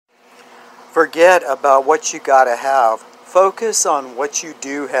Forget about what you gotta have. Focus on what you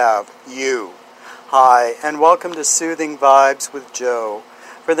do have, you. Hi, and welcome to Soothing Vibes with Joe.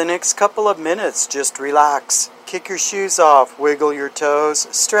 For the next couple of minutes, just relax. Kick your shoes off, wiggle your toes,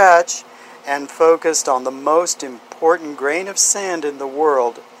 stretch, and focus on the most important grain of sand in the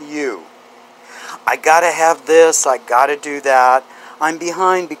world, you. I gotta have this, I gotta do that. I'm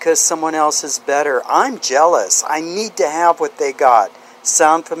behind because someone else is better. I'm jealous. I need to have what they got.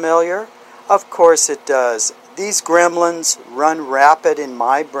 Sound familiar? Of course it does. These gremlins run rapid in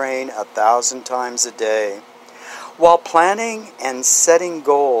my brain 1,000 times a day. While planning and setting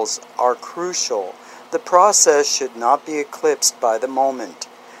goals are crucial, the process should not be eclipsed by the moment.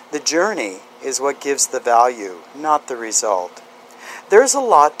 The journey is what gives the value, not the result. There's a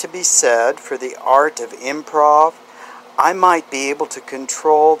lot to be said for the art of improv. I might be able to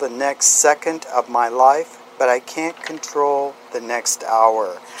control the next second of my life, but I can't control the next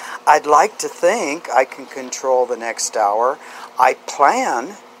hour. I'd like to think I can control the next hour. I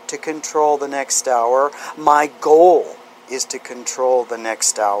plan to control the next hour. My goal is to control the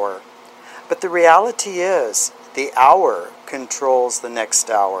next hour. But the reality is, the hour controls the next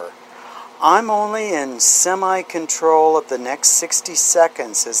hour. I'm only in semi-control of the next 60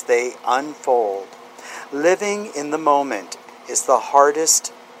 seconds as they unfold. Living in the moment is the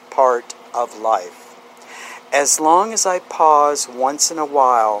hardest part of life. As long as I pause once in a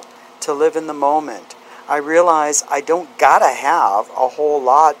while to live in the moment, I realize I don't gotta have a whole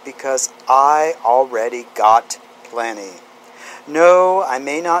lot because I already got plenty. No, I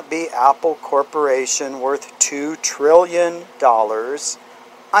may not be Apple Corporation worth $2 trillion.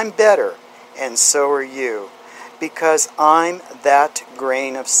 I'm better, and so are you, because I'm that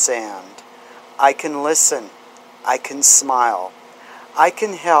grain of sand. I can listen, I can smile, I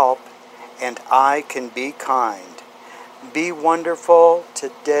can help, and I can be kind. Be wonderful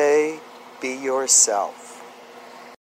today. Be yourself.